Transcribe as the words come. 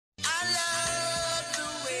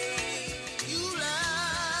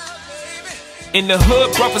In the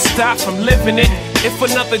hood, brothers stop from living it. If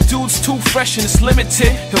another dude's too fresh and it's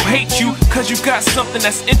limited, he'll hate you cause you got something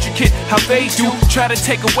that's intricate. How they do, try to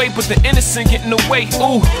take away, but the innocent get in the way.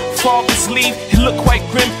 Ooh, fathers leave, he look quite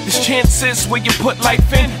grim. There's chances where you put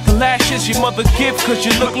life in. The lashes your mother give cause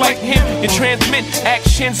you look like him. You transmit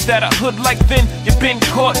actions that are hood like then. You've been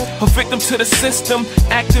caught, a victim to the system.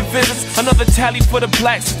 Activists, another tally for the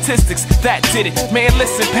black statistics. That did it, man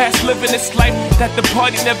listen, past living this life. That the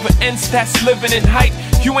party never ends, that's living in hype.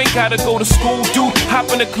 You ain't gotta go to school, dude.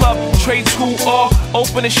 Hop in the club, trade school, or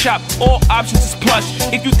open a shop. All options is plush.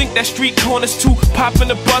 If you think that street corner's too poppin'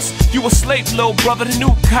 the bus, you a slave, little brother. The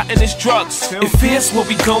new cotton is drugs. If fear's what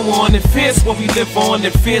we go on, if fear's what we live on,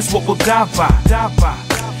 if fear's what we'll die by.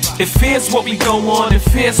 If fear's what we go on, if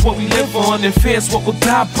fear's what we live on, if fear's what we'll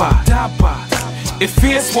die by. If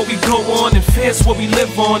fear's what we go on, if fear's what we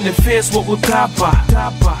live on, if fear's what we'll die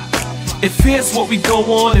by. If fear's what we go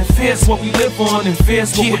on, if fear's what we live on, if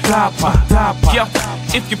fear's what we'll die by. Yeah.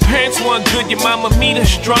 If your parents weren't good, your mama meet her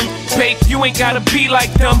strung. Babe, you ain't gotta be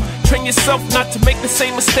like them. Train yourself not to make the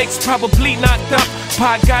same mistakes, probably not up.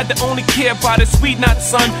 By God that only care about us, we not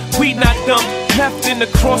son, we not dumb. Left in the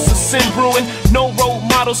cross of sin brewing, no role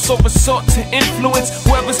models, so resort to influence.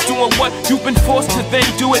 Whoever's doing what, you've been forced to then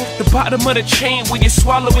do it. The bottom of the chain where you're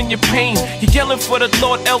swallowing your pain. You're yelling for the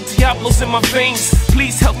Lord, El Diablo's in my veins.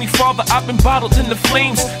 Please help me, Father, I've been bottled in the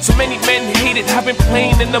flames. So many men hate it, I've been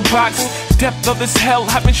playing in the box. Depth of this hell,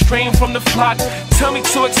 I've been straying from the flock. Tell me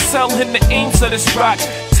to excel in the aims of this rock.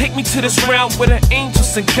 Take me to this realm where the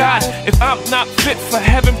angels and God. If I'm not fit for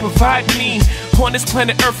heaven, provide me on this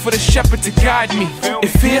planet Earth for the shepherd to guide me.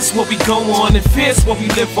 If fear's what we go on, if fear's what we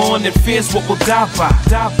live on, if fear's what we'll die by.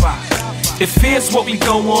 If fear's what we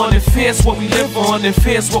go on, if fear's what we live on, if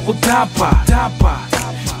fear's what we'll die by.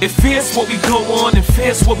 If fear's what we go on, if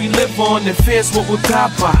fear's what we live on, if fear's what we'll die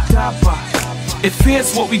by. If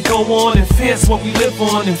fear's what we go on, if fear's what we live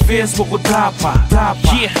on, if fear's what we'll die by.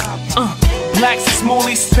 Yeah, blacks is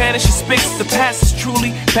Mooley, Spanish is Spix, the past is truly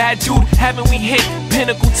bad dude. Haven't we hit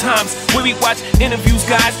pinnacle times where we watch interviews,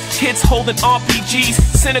 guys? Kids holding RPGs,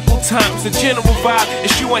 cynical times. The general vibe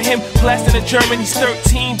is you and him blasting a German. He's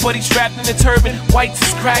 13, but he's wrapped in a turban. Whites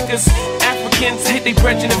is crackers, Africans hate they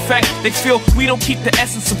brethren. In fact, they feel we don't keep the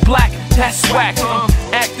essence of black. That's whack.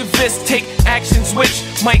 Activists take actions which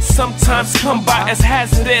might sometimes come by as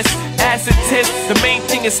hazardous as it is. The main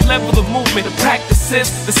thing is level of movement. The practice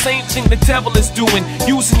is the same thing the devil is doing,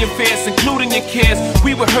 using your fears, including your cares.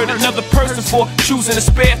 We would hurt another person for choosing to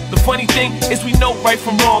spare. The funny thing is we know right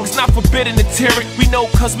from wrong. It's not forbidden to tear it. We know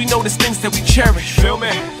cause we know there's things that we cherish. Feel me?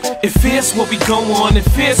 If fear's what we go on, if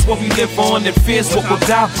fear's what we live on, if fear's what we'll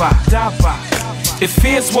die by. If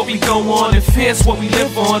fear's what we go on, if fear's what we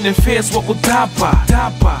live on, if fear's what we'll die by.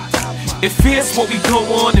 If fear's what we go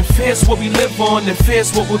on, if fear's what we live on, if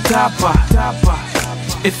fear's what we'll die by.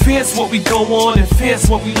 If fear's what we go on, if fear's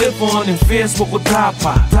what we live on, if fear's what we'll die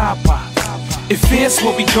by. If fear's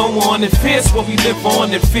what we go on, if fear's what we live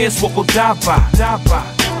on, if fear's what we'll die by.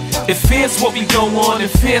 If fear's what we go on,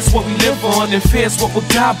 if fear's what we live on, if fear's what we'll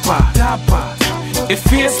die by. If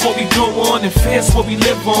fear's what we go on, if fear's what we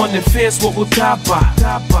live on, if fear's what we'll die by.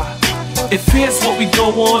 If fear's what we go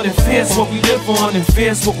on, if fear's what we live on, if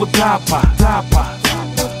fear's what we'll die by.